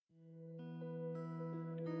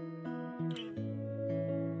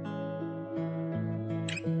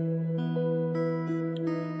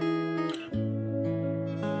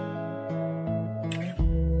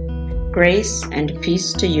Grace and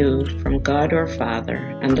peace to you from God our Father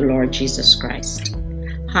and the Lord Jesus Christ.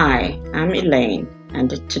 Hi, I'm Elaine, and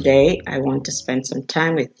today I want to spend some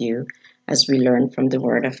time with you as we learn from the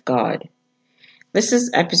Word of God. This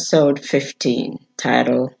is episode 15,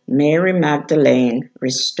 titled Mary Magdalene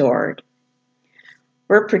Restored.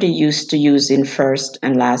 We're pretty used to using first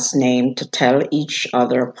and last name to tell each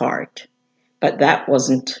other apart, but that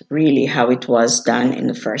wasn't really how it was done in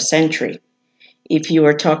the first century. If you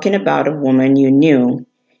were talking about a woman you knew,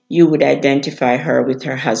 you would identify her with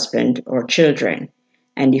her husband or children,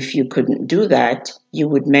 and if you couldn't do that, you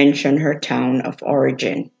would mention her town of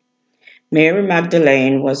origin. Mary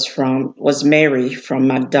Magdalene was Mary from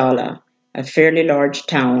Magdala, a fairly large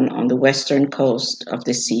town on the western coast of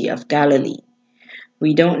the Sea of Galilee.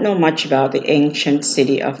 We don't know much about the ancient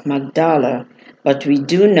city of Magdala, but we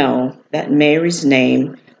do know that Mary's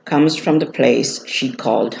name comes from the place she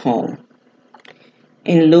called home.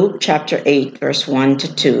 In Luke chapter 8, verse 1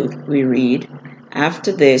 to 2, we read,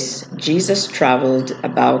 "After this, Jesus traveled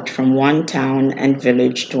about from one town and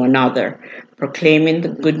village to another, proclaiming the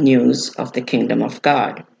good news of the kingdom of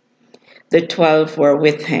God. The 12 were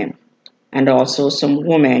with him, and also some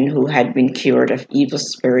women who had been cured of evil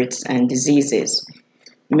spirits and diseases.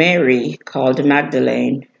 Mary, called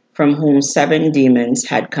Magdalene, from whom 7 demons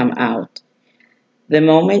had come out. The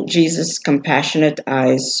moment Jesus' compassionate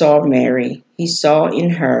eyes saw Mary, he saw in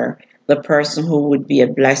her the person who would be a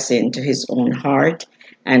blessing to his own heart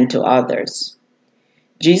and to others.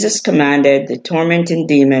 Jesus commanded the tormenting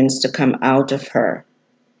demons to come out of her.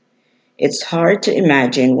 It's hard to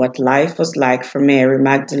imagine what life was like for Mary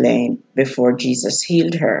Magdalene before Jesus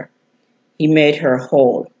healed her. He made her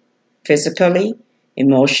whole, physically,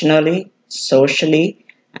 emotionally, socially,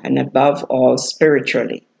 and above all,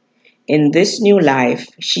 spiritually. In this new life,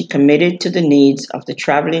 she committed to the needs of the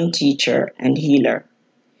traveling teacher and healer.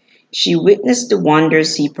 She witnessed the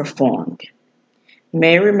wonders he performed.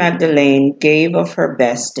 Mary Magdalene gave of her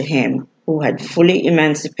best to him who had fully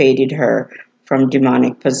emancipated her from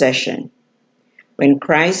demonic possession. When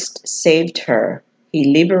Christ saved her,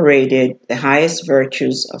 he liberated the highest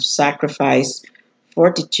virtues of sacrifice,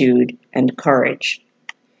 fortitude, and courage.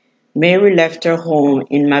 Mary left her home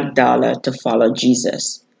in Magdala to follow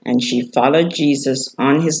Jesus, and she followed Jesus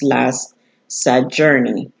on his last sad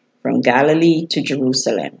journey from Galilee to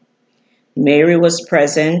Jerusalem. Mary was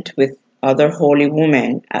present with other holy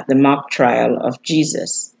women at the mock trial of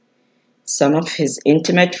Jesus. Some of his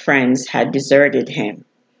intimate friends had deserted him,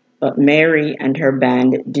 but Mary and her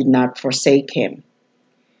band did not forsake him.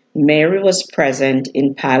 Mary was present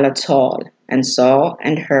in Pilate's hall and saw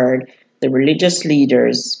and heard the religious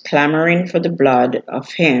leaders clamoring for the blood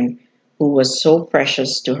of him who was so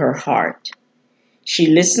precious to her heart. She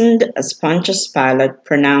listened as Pontius Pilate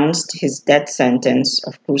pronounced his death sentence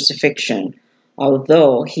of crucifixion,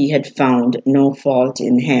 although he had found no fault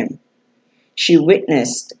in him. She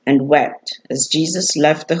witnessed and wept as Jesus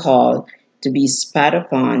left the hall to be spat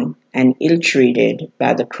upon and ill-treated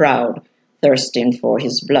by the crowd thirsting for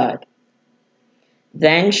his blood.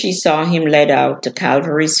 Then she saw him led out to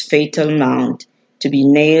Calvary's fatal mount to be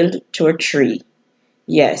nailed to a tree.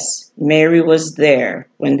 Yes, Mary was there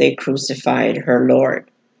when they crucified her Lord.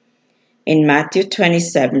 In Matthew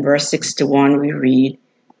 27, verse 61, we read,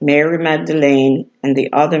 Mary Magdalene and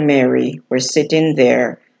the other Mary were sitting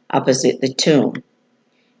there opposite the tomb.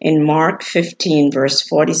 In Mark 15, verse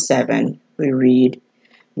 47, we read,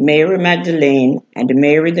 Mary Magdalene and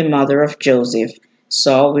Mary the mother of Joseph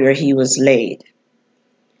saw where he was laid.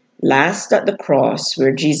 Last at the cross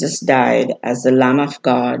where Jesus died as the Lamb of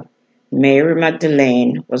God, Mary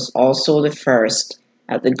Magdalene was also the first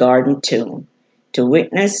at the garden tomb to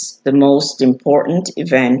witness the most important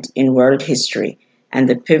event in world history and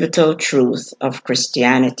the pivotal truth of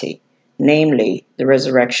Christianity, namely the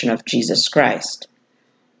resurrection of Jesus Christ.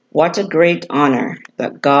 What a great honor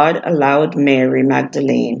that God allowed Mary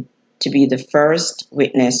Magdalene to be the first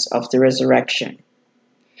witness of the resurrection.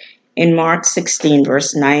 In Mark 16,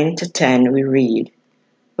 verse 9 to 10, we read,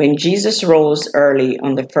 When Jesus rose early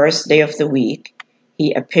on the first day of the week,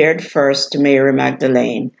 he appeared first to Mary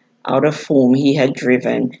Magdalene, out of whom he had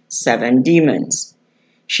driven 7 demons.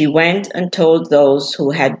 She went and told those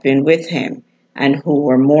who had been with him and who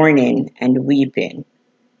were mourning and weeping.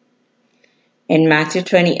 In Matthew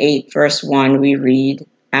 28, verse 1, we read,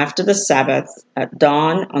 After the Sabbath, at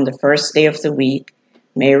dawn on the first day of the week,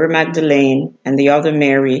 Mary Magdalene and the other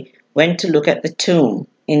Mary went to look at the tomb.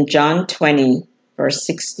 In John 20, verse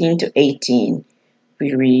 16 to 18,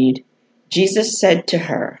 we read, Jesus said to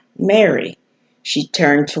her, Mary. She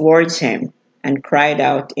turned towards him and cried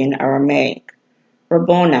out in Aramaic,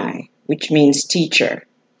 Rabboni, which means teacher.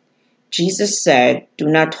 Jesus said, "Do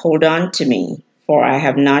not hold on to me, for I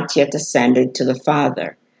have not yet ascended to the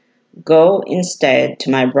Father. Go instead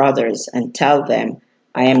to my brothers and tell them,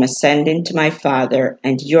 I am ascending to my Father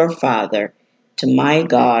and your Father, to my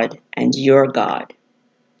God and your God."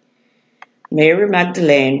 Mary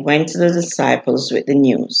Magdalene went to the disciples with the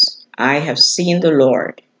news, "I have seen the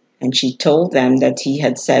Lord," and she told them that he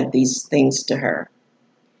had said these things to her.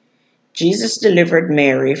 Jesus delivered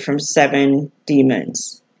Mary from 7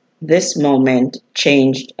 demons. This moment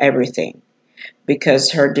changed everything,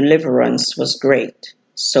 because her deliverance was great.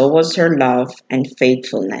 So was her love and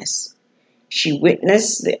faithfulness. She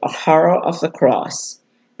witnessed the horror of the cross,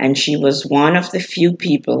 and she was one of the few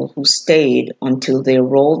people who stayed until they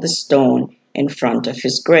rolled the stone in front of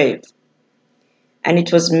his grave. And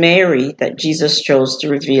it was Mary that Jesus chose to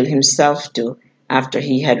reveal himself to after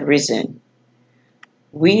he had risen.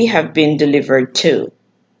 We have been delivered too,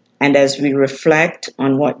 and as we reflect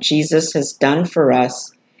on what Jesus has done for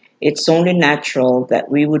us, it's only natural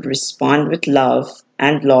that we would respond with love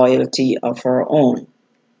and loyalty of our own.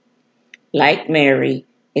 Like Mary,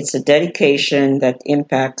 it's a dedication that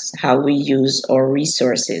impacts how we use our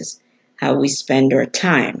resources, how we spend our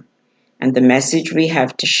time, and the message we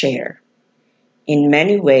have to share. In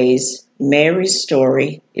many ways, Mary's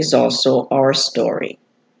story is also our story.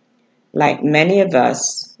 Like many of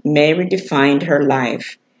us, Mary defined her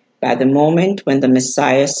life by the moment when the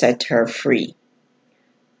Messiah set her free.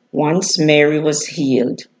 Once Mary was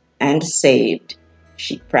healed and saved,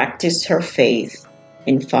 she practiced her faith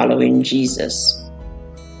in following Jesus.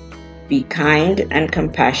 Be kind and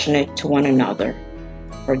compassionate to one another,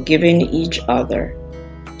 forgiving each other,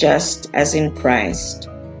 just as in Christ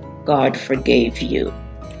God forgave you.